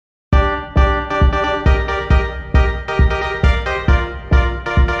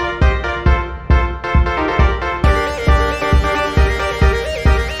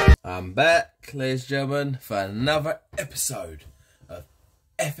back, ladies and gentlemen, for another episode of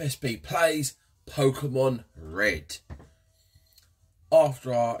FSB Plays Pokemon Red.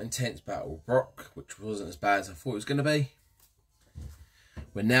 After our intense battle with Brock, which wasn't as bad as I thought it was going to be,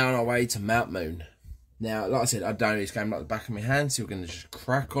 we're now on our way to Mount Moon. Now, like I said, I don't know this game like the back of my hand, so we're going to just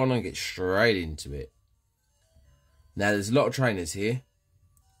crack on and get straight into it. Now, there's a lot of trainers here,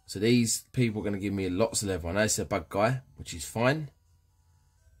 so these people are going to give me lots of level. I know it's a bug guy, which is fine,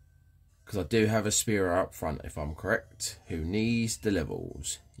 because I do have a Spearow up front, if I'm correct, who needs the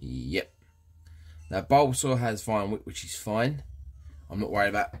levels. Yep. Now, Bulbasaur has Vine Whip, which is fine. I'm not worried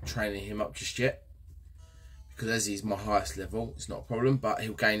about training him up just yet, because as he's my highest level, it's not a problem, but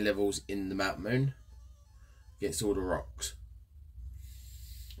he'll gain levels in the Mount Moon against all the rocks.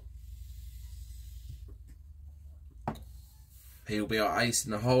 He'll be our ace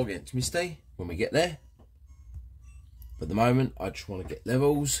in the hole against Misty when we get there. But at the moment, I just want to get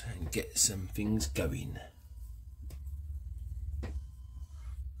levels and get some things going.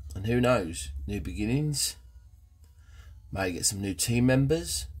 And who knows, new beginnings. May get some new team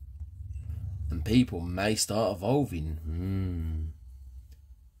members. And people may start evolving.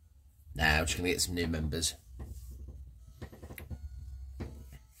 Now, we're just going to get some new members.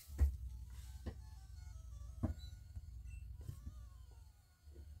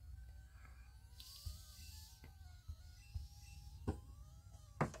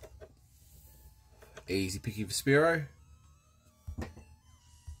 Easy picky for Spearow.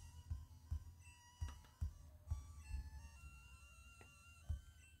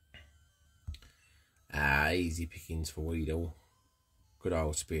 Easy pickings for Weedle. Good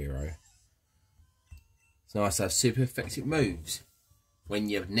old Spearow. It's nice to have super effective moves when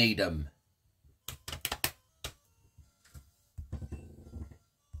you need them.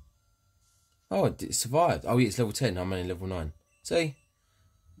 Oh, it survived. Oh, yeah, it's level 10. I'm only level 9. See?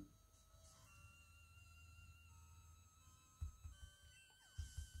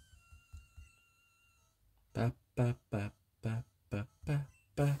 Ba ba ba ba ba ba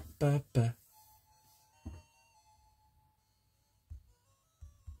ba ba ba.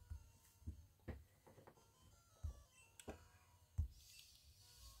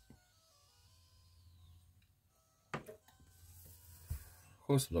 Of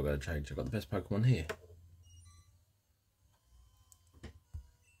course I'm not going to change. I've got the best Pokemon here.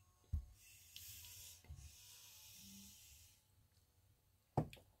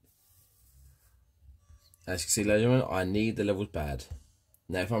 As you can see, ladies and gentlemen, I need the levels bad.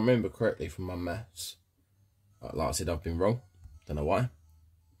 Now, if I remember correctly from my maths, like I said, I've been wrong. Don't know why.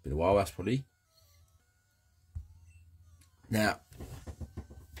 Been a while, that's probably. Now,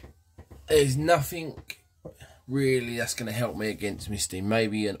 there's nothing really that's going to help me against Misty.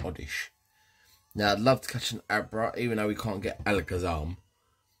 Maybe an Oddish. Now, I'd love to catch an Abra, even though we can't get Alakazam.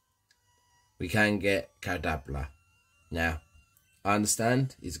 We can get Kadabra. Now, I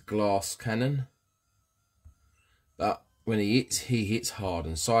understand it's a glass cannon. But when he hits hard,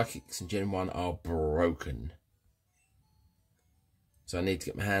 and Psychics in Gen 1 are broken. So I need to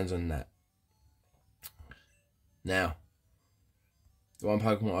get my hands on that. Now, the one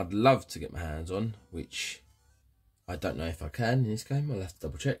Pokemon I'd love to get my hands on, which I don't know if I can in this game, I'll have to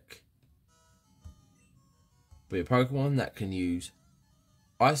double check. But a Pokemon that can use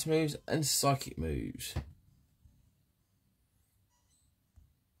Ice moves and Psychic moves.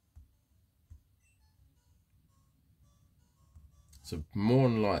 So more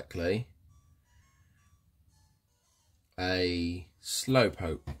than likely, a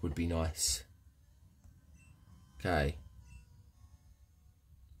Slowpoke would be nice. Okay.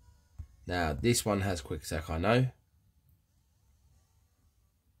 Now this one has Quick Attack, I know.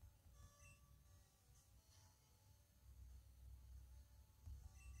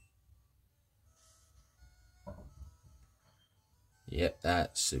 Yep,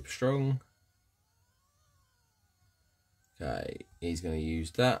 that's super strong. Okay, he's going to use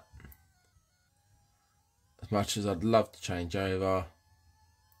that. As much as I'd love to change over,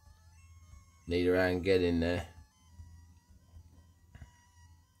 need around get in there.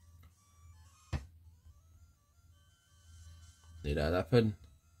 Need that happen.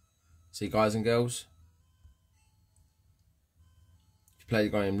 See, guys and girls, if you play the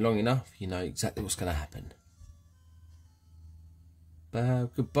game long enough, you know exactly what's going to happen.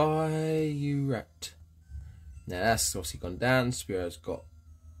 But goodbye, you rat. Now that's obviously gone down. Spearow's got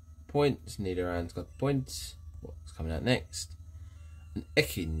points. Nidoran's got points. What's coming out next? An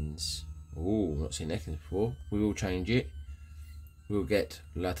Ekans. Oh, not seen Ekans before. We will change it. We'll get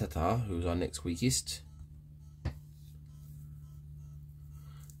Latata, who's our next weakest.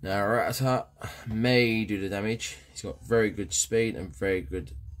 Now Rattata may do the damage. He's got very good speed and very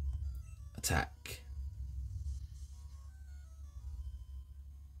good attack.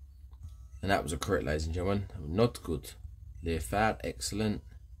 And that was a crit, ladies and gentlemen. Not good. Leofad, excellent.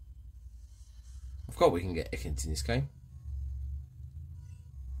 I forgot we can get Ekans in this game.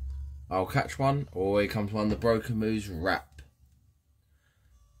 I'll catch one. Oh, here comes one. The broken moves. Wrap.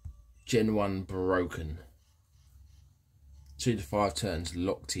 Gen 1 broken. 2 to 5 turns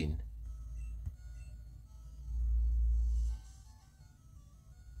locked in.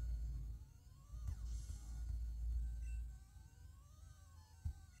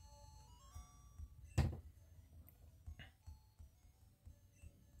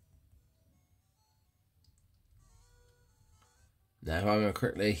 Now, if I remember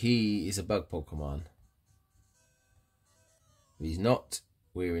correctly, he is a bug Pokemon. If he's not,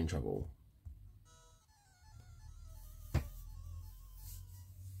 we're in trouble.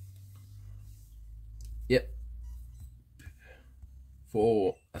 Yep.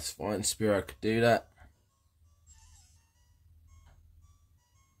 4, that's fine. Spearow could do that.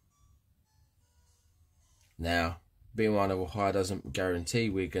 Now, being one level high doesn't guarantee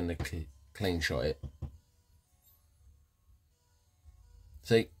we're going to clean shot it.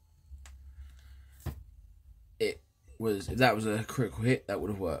 See, if that was a critical hit, that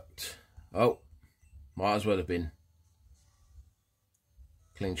would have worked. Oh, might as well have been.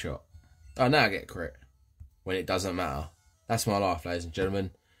 Clean shot. Oh, now I get a crit when it doesn't matter. That's my life, ladies and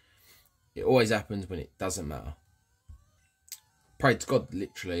gentlemen. It always happens when it doesn't matter. Prayed to God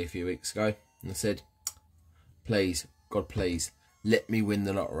literally a few weeks ago, and I said, please, God, please, let me win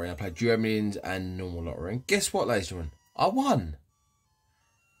the lottery. I played Duo Millions and normal lottery, and guess what, ladies and gentlemen? I won.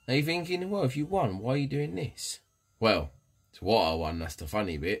 Now you're thinking, well, if you won, why are you doing this? Well, it's what I won, that's the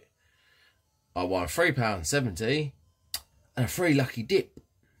funny bit. I won £3.70 and a free lucky dip.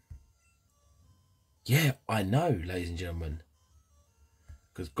 Yeah, I know, ladies and gentlemen.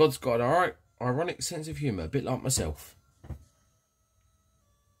 Because God's got an alright, ironic sense of humour, a bit like myself.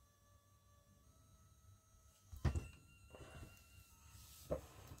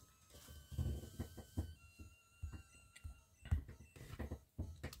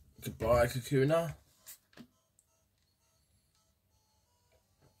 Goodbye, Kakuna.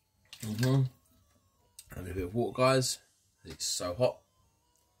 And a bit of water, guys. It's so hot.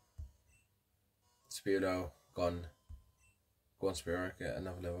 Spearow gone. Go on, Spearow, get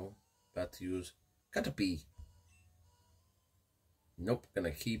another level. Bad to use. Caterpie. Nope,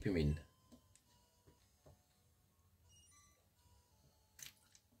 gonna keep him in.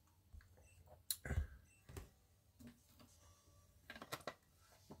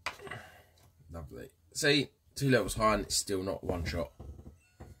 Lovely. See, 2 levels high and it's still not one shot.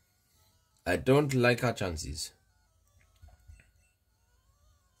 I don't like our chances.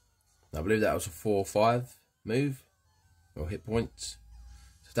 I believe that was a 4 or 5 move. Or hit points.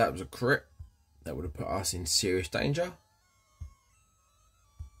 So if that was a crit, that would have put us in serious danger.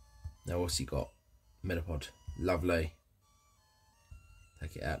 Now what's he got? Metapod. Lovely.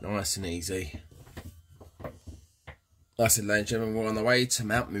 Take it out nice and easy. That's it, ladies and gentlemen. We're on the way to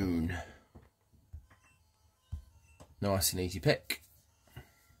Mount Moon. Nice and easy pick.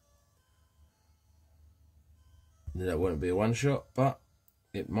 That wouldn't be a one shot, but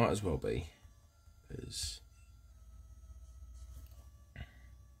it might as well be. Because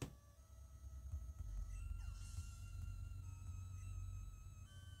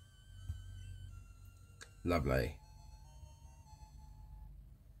lovely.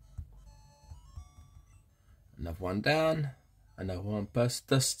 Another one down. Another one burst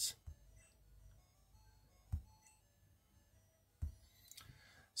dust.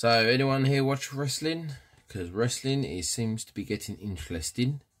 So, anyone here watch wrestling? Because wrestling seems to be getting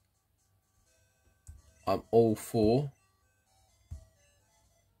interesting. I'm all for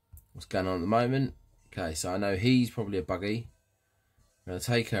what's going on at the moment. Okay, so I know he's probably a buggy. I'm going to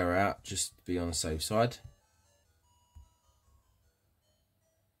take her out just to be on the safe side.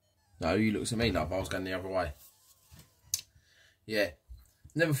 No, he looks at me like I was going the other way. Yeah,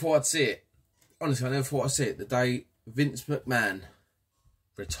 never thought I'd see it. Honestly, I never thought I'd see it. The day Vince McMahon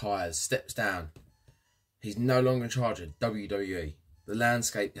retires, steps down. He's no longer in charge of WWE. The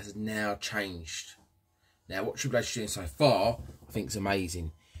landscape has now changed. Now, what Triple H is doing so far, I think is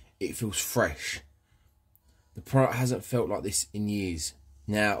amazing. It feels fresh. The product hasn't felt like this in years.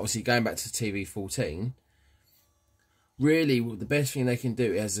 Now, obviously, going back to TV 14, really, the best thing they can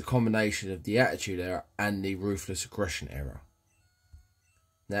do is a combination of the Attitude Era and the Ruthless Aggression Era.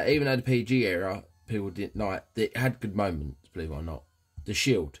 Now, even though the PG era, people didn't like, it had good moments, believe it or not. The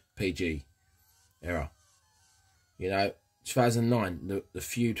Shield, PG era. You know, 2009, the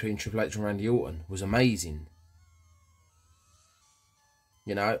feud between Triple H and Randy Orton was amazing.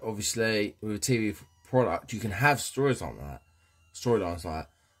 You know, obviously with a TV product, you can have storylines like that.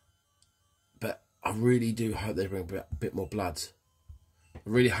 But I really do hope they bring a bit more blood. I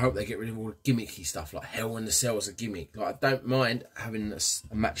really hope they get rid of all the gimmicky stuff, like Hell in the Cell as a gimmick. Like, I don't mind having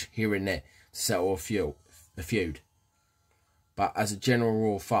a match here and there to settle a feud. But as a general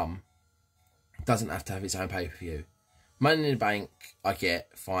rule of thumb, it doesn't have to have its own pay-per-view. Money in the Bank, I get,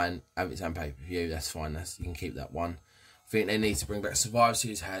 fine, have its own pay-per-view, that's fine, you can keep that one. I think they need to bring back Survivor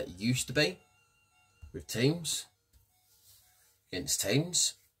Series how it used to be, with teams, against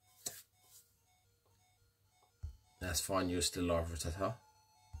teams. That's fine, you're still alive, Ratata.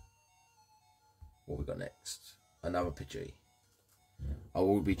 What we got next? Another Pidgey. I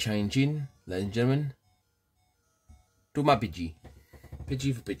will be changing, ladies and gentlemen, to my Pidgey.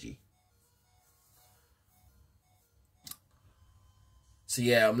 Pidgey for Pidgey. So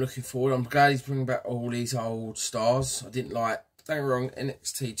yeah, I'm looking forward. I'm glad he's bringing back all these old stars. I didn't like, don't get me wrong,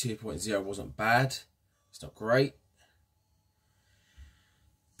 NXT 2.0 wasn't bad. It's not great.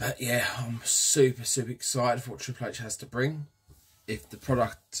 But yeah, I'm super, super excited for what Triple H has to bring. If the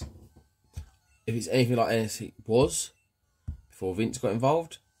product, if it's anything like NXT was, before Vince got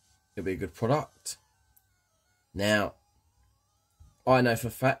involved, it'll be a good product. Now, I know for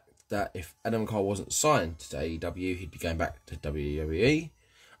a fact that if Adam Cole wasn't signed to AEW, he'd be going back to WWE.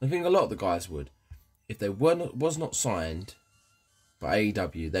 I think a lot of the guys would. If they was not signed by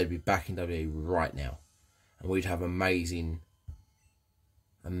AEW, they'd be back in WWE right now. And we'd have amazing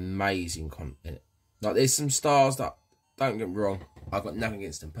content. Like, there's some stars that, don't get me wrong, I've got nothing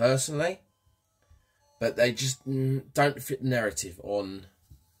against them personally, but they just don't fit the narrative on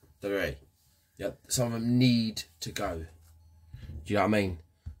WWE. Yeah, some of them need to go. Do you know what I mean?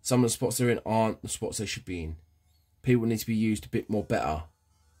 Some of the spots they're in aren't the spots they should be in. People need to be used a bit more better.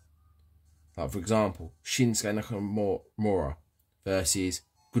 Like, for example, Shinsuke Nakamura versus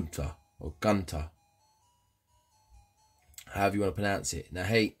Gunther, or Gunter. However you want to pronounce it. Now,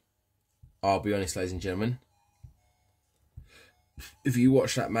 hey, I'll be honest, ladies and gentlemen. If you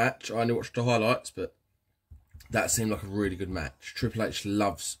watch that match, I only watched the highlights, but that seemed like a really good match. Triple H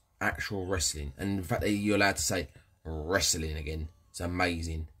loves actual wrestling. And the fact that you're allowed to say wrestling again, it's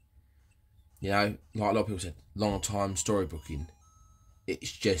amazing. You know, like a lot of people said, long time storybooking.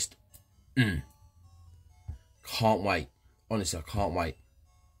 It's just, can't wait. Honestly, I can't wait.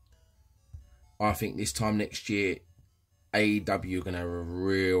 I think this time next year, AEW are going to have a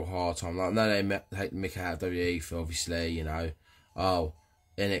real hard time. Like, I know they take the mick out of WWE for, obviously, you know, oh,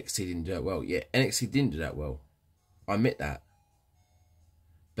 NXT didn't do that well. Yeah, NXT didn't do that well. I admit that.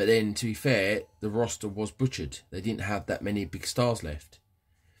 But then, to be fair, the roster was butchered. They didn't have that many big stars left.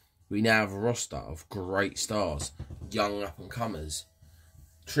 We now have a roster of great stars, young up-and-comers.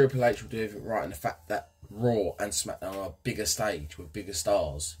 Triple H will do everything right in the fact that Raw and SmackDown are a bigger stage with bigger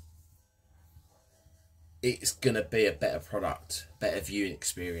stars. It's going to be a better product, better viewing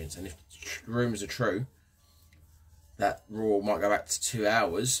experience. And if rumours are true, that Raw might go back to 2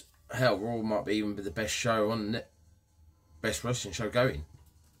 hours, hell, Raw might be even be the best show on it, best wrestling show going.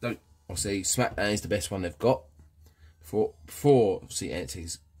 Obviously, SmackDown is the best one they've got. Before obviously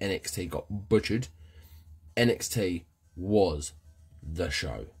NXT got butchered, NXT was the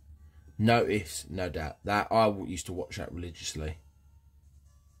show. No ifs, no doubt. That I used to watch that religiously.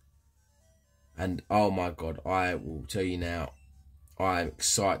 And oh my God, I will tell you now, I am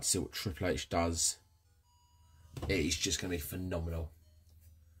excited to see what Triple H does. It is just going to be phenomenal.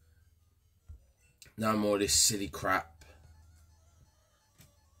 No more of this silly crap.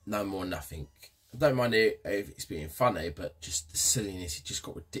 No more nothing. I don't mind it if it's being funny, but just the silliness, it just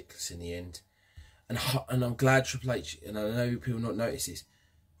got ridiculous in the end. And I'm glad Triple H, and I know people not notice this,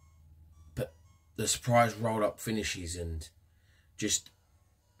 but the surprise rolled up finishes and just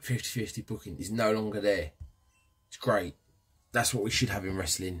 50-50 booking is no longer there. It's great. That's what we should have in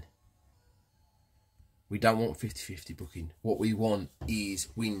wrestling. We don't want 50-50 booking. What we want is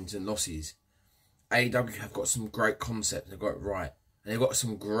wins and losses. AEW have got some great concepts. They've got it right. And they've got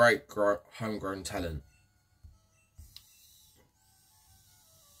some great homegrown talent.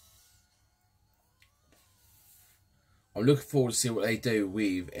 I'm looking forward to see what they do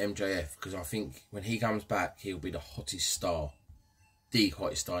with MJF, because I think when he comes back, he'll be the hottest star. The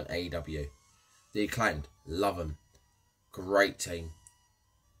hottest star in AEW. The Acclaimed. Love them. Great team.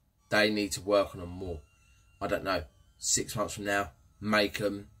 They need to work on them more. I don't know. 6 months from now, make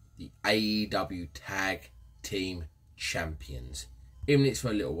them the AEW Tag Team Champions. Even if it's for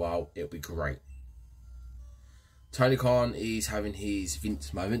a little while, it'll be great. Tony Khan is having his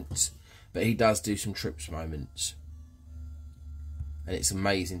Vince moments, but he does do some Trips moments. And it's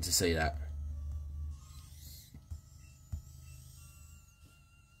amazing to see that.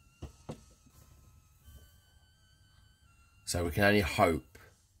 So we can only hope.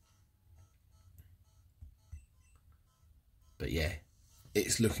 But yeah,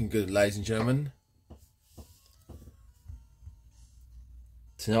 it's looking good, ladies and gentlemen.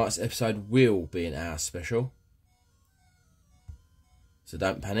 Tonight's episode will be an hour special. So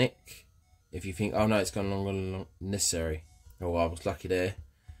don't panic. If you think, oh no, it's gone longer than necessary. Oh, I was lucky there.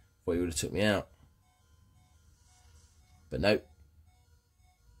 Thought you would have took me out. But nope.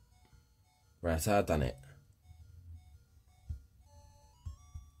 Right, I've done it.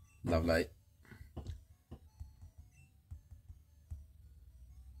 Lovely.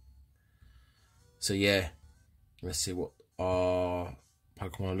 So yeah, let's see what our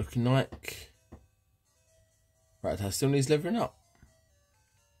Pokemon are looking like. Right, I still needs leveling up.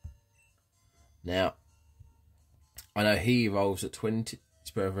 Now, I know he evolves at 20,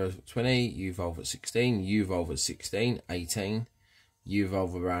 Spurver at 20, you evolve at 16, you evolve at 16, 18, you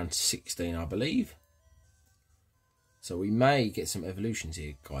evolve around 16, I believe. So we may get some evolutions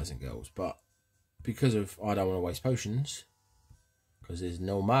here, guys and girls, but because of I don't want to waste potions, because there's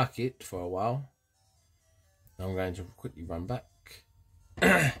no market for a while, I'm going to quickly run back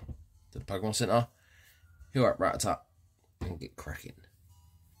to the Pokemon Center, heal up Rattata, and get cracking.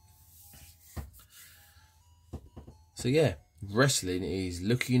 So yeah, wrestling is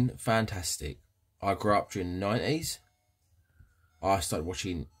looking fantastic. I grew up during the 90s. I started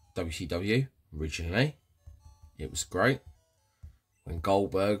watching WCW originally. It was great. When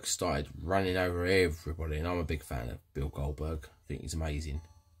Goldberg started running over everybody, and I'm a big fan of Bill Goldberg. I think he's amazing.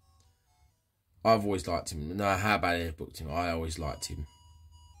 I've always liked him. No matter how bad they booked him, I always liked him.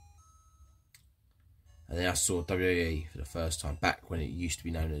 And then I saw WWE for the first time, back when it used to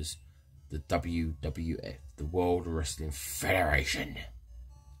be known as the WWF, the World Wrestling Federation.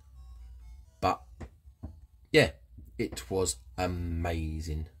 But yeah, it was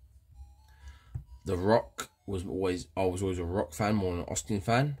amazing. The Rock I was always a Rock fan more than an Austin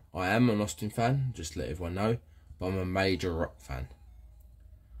fan. I am an Austin fan, just to let everyone know, but I'm a major Rock fan.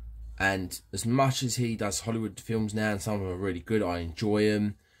 And as much as he does Hollywood films now, and some of them are really good, I enjoy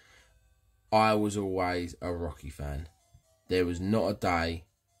them, I was always a Rocky fan. There was not a day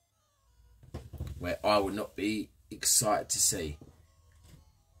where I would not be excited to see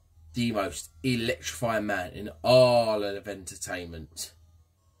the most electrifying man in all of entertainment.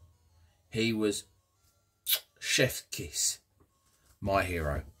 He was Chef's Kiss, my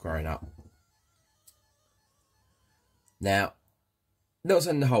hero growing up. Now, not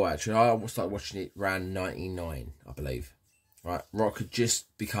saying the whole, actually, I started watching it around 99, I believe. Right, Rock had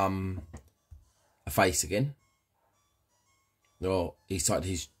just become a face again. Or he started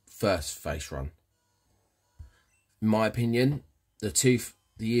his first face run. In my opinion, the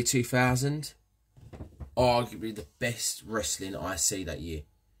year 2000, arguably the best wrestling I see that year.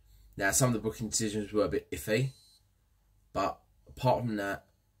 Now, some of the booking decisions were a bit iffy, but apart from that,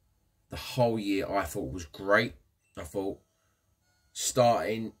 the whole year I thought was great. I thought,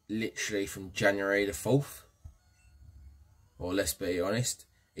 starting literally from January the 4th, or let's be honest,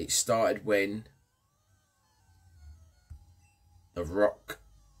 it started when The Rock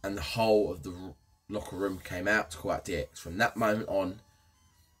and the whole of the locker room came out to call out DX. From that moment on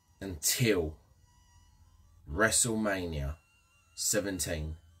until WrestleMania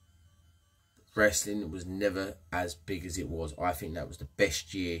 17, wrestling was never as big as it was. I think that was the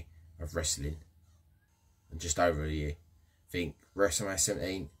best year of wrestling, and just over a year. I think WrestleMania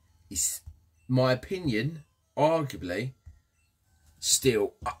 17 is, my opinion, arguably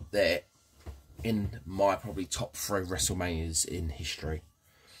still up there in my probably top 3 WrestleManias in history.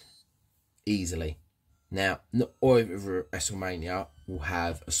 Easily. Now, not all of WrestleMania will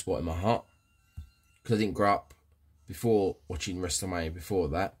have a spot in my heart, because I didn't grow up before watching WrestleMania before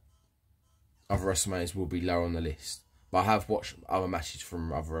that. Other WrestleManias will be lower on the list, but I have watched other matches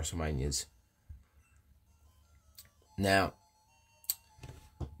from other WrestleManias. Now,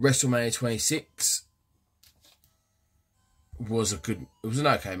 WrestleMania 26 was an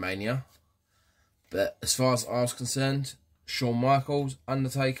okay Mania, but as far as I was concerned, Shawn Michaels,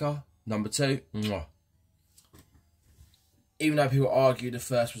 Undertaker, number 2, mwah. Even though people argue the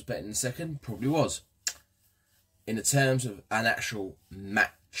first was better than the second, probably was. In the terms of an actual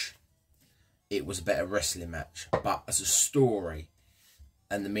match, it was a better wrestling match. But as a story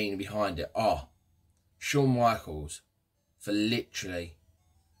and the meaning behind it, Shawn Michaels, for literally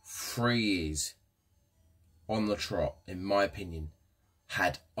 3 years on the trot, in my opinion,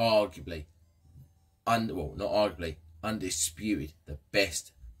 had arguably, undisputed the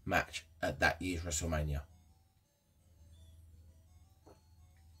best match at that year's WrestleMania.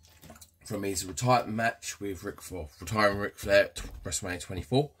 From his retirement match with retiring Ric Flair at WrestleMania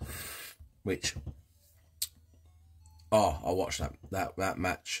 24, which Oh, I watched that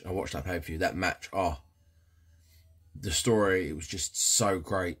match. I watched that pay-per-view. That match, oh, the story, it was just so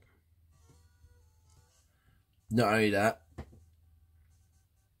great. Not only that,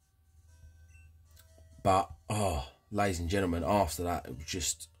 but, oh, ladies and gentlemen, after that, it was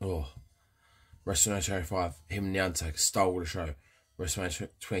just, oh, WrestleMania 25, him and The Undertaker stole the show. WrestleMania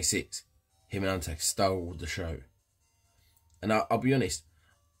 26, him and Undertaker stole the show. And I'll be honest,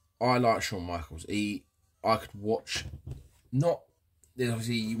 I like Shawn Michaels. I could watch, not,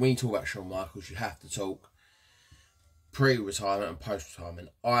 obviously, when you talk about Shawn Michaels, you have to talk pre-retirement and post-retirement.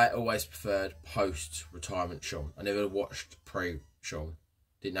 I always preferred post-retirement Shawn. I never watched pre-Shawn.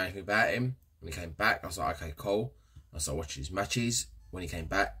 Didn't know anything about him. When he came back, I was like, okay, cool. I started watching his matches when he came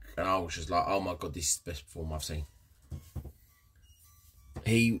back, and I was just like, oh my god, this is the best performer I've seen.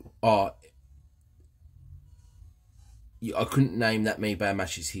 I couldn't name that many bad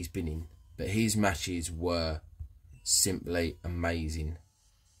matches he's been in, but his matches were simply amazing.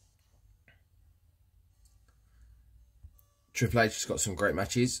 Triple H has got some great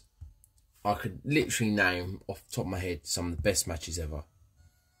matches. I could literally name off the top of my head some of the best matches ever.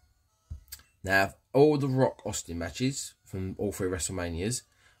 Now, all the Rock Austin matches from all 3 WrestleManias,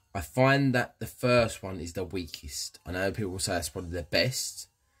 I find that the first one is the weakest. I know people will say that's probably their best,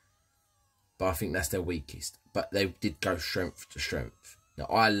 but I think that's their weakest. But they did go strength to strength. Now,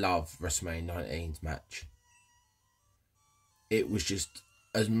 I love WrestleMania 19's match. It was just,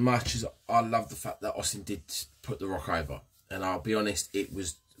 as much as I love the fact that Austin did put The Rock over, and I'll be honest, it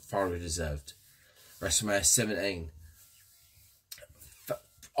was thoroughly deserved. WrestleMania 17,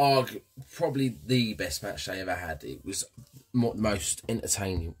 probably the best match they ever had. It was most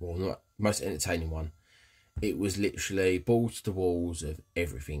entertaining, well, not most entertaining one. It was literally balls to the walls of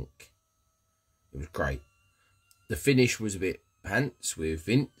everything. It was great. The finish was a bit pants with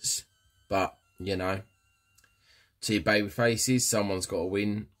Vince, but you know, two baby faces, someone's got to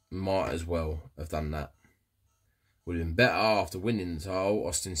win. Might as well have done that. Would have been better after winning the title.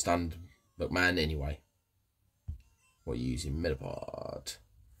 Austin stunned McMahon anyway. What are you using? Metapod.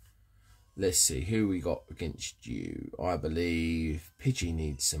 Let's see who we got against you. I believe Pidgey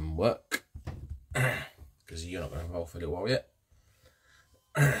needs some work. Because you're not going to roll for a little while yet.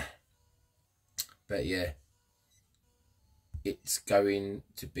 But yeah. It's going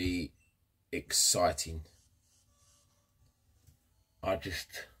to be exciting. I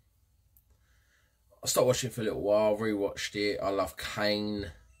stopped watching for a little while, rewatched it. I love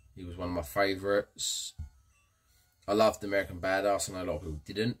Kane. He was one of my favourites. I loved American Badass. I know a lot of people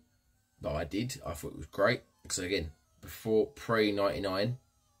didn't, but I did. I thought it was great. Because again, before pre-99,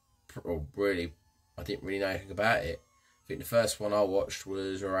 or really, I didn't really know anything about it. I think the first one I watched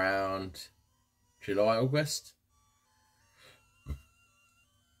was around July, August.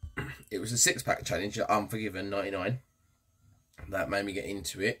 It was a 6-pack challenge at Unforgiven 99. That made me get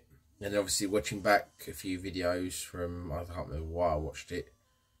into it. And obviously watching back a few videos from, I can't remember why I watched it.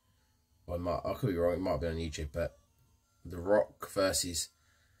 I could be wrong, it might be on YouTube, but The Rock versus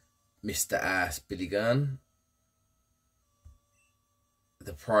Mr. Ass Billy Gunn.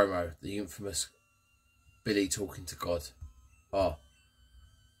 The promo, the infamous Billy talking to God. Oh,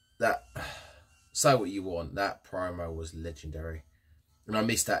 that, say what you want, that promo was legendary. And I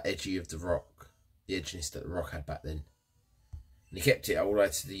missed that edgy of The Rock, the edginess that The Rock had back then. And he kept it all the way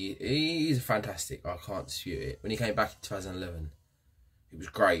to the... He's fantastic. I can't dispute it. When he came back in 2011, it was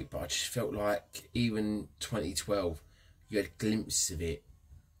great. But I just felt like even 2012, you had glimpses of it.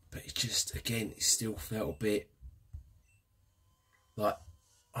 But it just, again, it still felt a bit... like,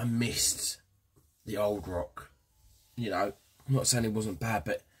 I missed the old Rock. You know, I'm not saying it wasn't bad,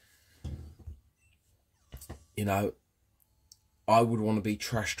 but... you know, I would want to be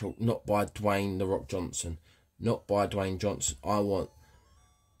trash talked, not by Dwayne The Rock Johnson. Not by Dwayne Johnson. I want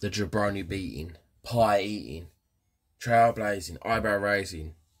the jabroni beating, pie eating, trailblazing, eyebrow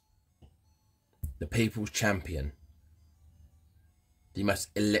raising, the people's champion, the most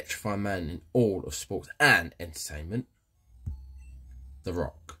electrifying man in all of sports and entertainment, The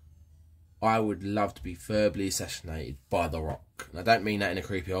Rock. I would love to be verbally assassinated by The Rock. And I don't mean that in a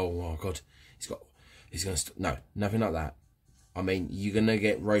creepy, oh my god, he's going to, no, nothing like that. I mean, you're going to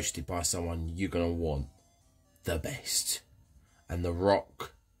get roasted by someone you're going to want the best. And The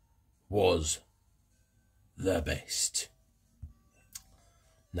Rock was the best.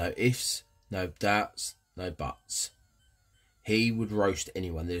 No ifs, no doubts, no buts. He would roast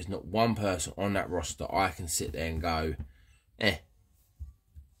anyone. There's not one person on that roster I can sit there and go, I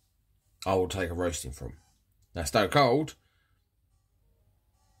will take a roasting from. Now, Stone Cold,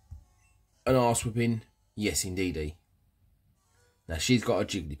 an arse whipping, yes indeedy. Now, she's got a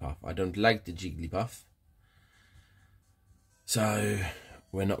Jigglypuff. I don't like the Jigglypuff. So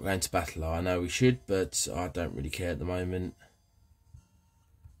we're not going to battle. I know we should, but I don't really care at the moment.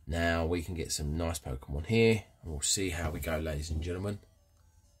 Now we can get some nice Pokemon here, and we'll see how we go, ladies and gentlemen.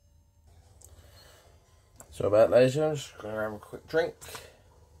 So about ladies and gentlemen, just going to have a quick drink.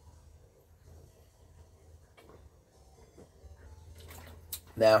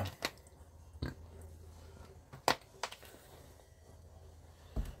 Now,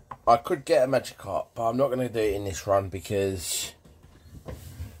 I could get a Magikarp, but I'm not going to do it in this run because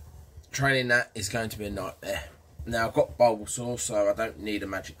training that is going to be a nightmare. Now, I've got Bulbasaur, so I don't need a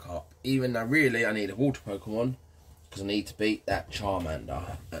Magikarp. Even though, really, I need a water Pokemon because I need to beat that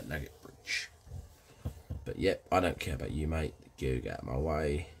Charmander at Nugget Bridge. But, yep, I don't care about you, mate. Get out of my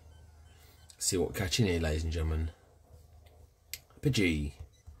way. See what we're catching here, ladies and gentlemen. Pidgey.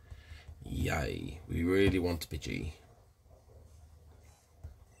 Yay. We really want a Pidgey.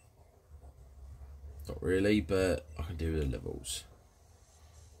 Not really, but I can do the levels.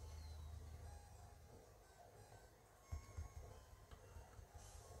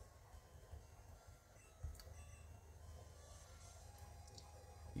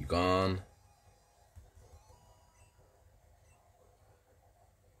 You gone?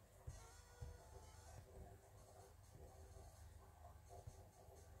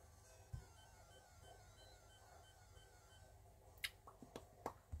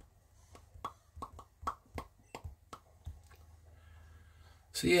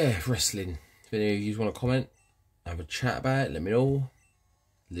 So yeah, wrestling. If any of you want to comment, have a chat about it, let me know.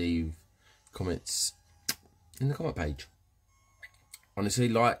 Leave comments in the comment page. Honestly,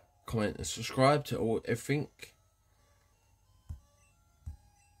 like, comment and subscribe to everything.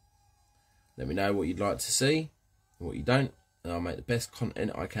 Let me know what you'd like to see and what you don't, and I'll make the best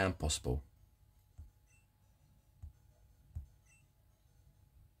content I can possible.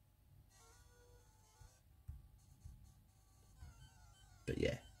 But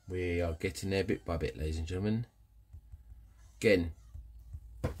yeah, we are getting there bit by bit, ladies and gentlemen. Again,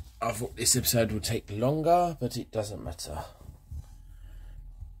 I thought this episode would take longer, but it doesn't matter.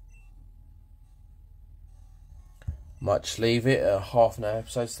 Might just leave it a half an hour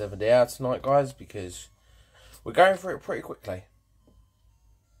episode instead of the hour tonight, guys, because we're going through it pretty quickly.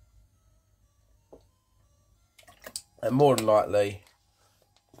 And more than likely,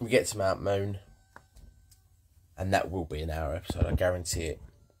 we get to Mount Moon. And that will be an hour episode, I guarantee it.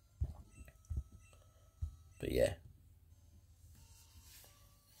 But yeah.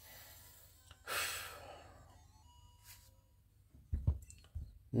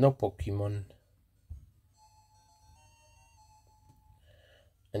 No Pokemon.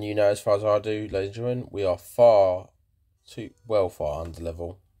 And you know, as far as I do, ladies and gentlemen, we are far under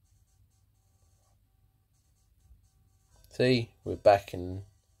level. See, we're back and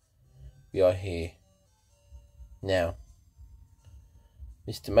we are here. Now,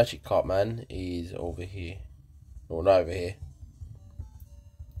 Mr. Magikarp Man is over here. Or not over here.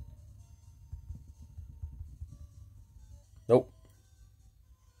 Nope.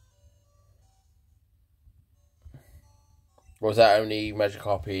 Was that only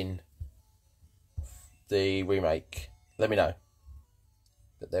Magikarp in the remake? Let me know.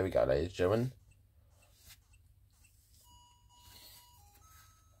 But there we go, ladies and gentlemen.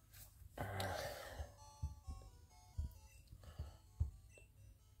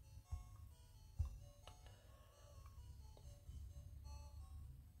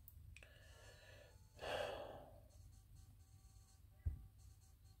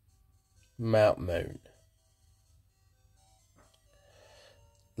 Mount Moon.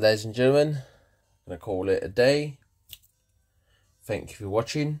 Ladies and gentlemen, I'm going to call it a day. Thank you for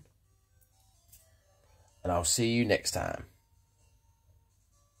watching. And I'll see you next time.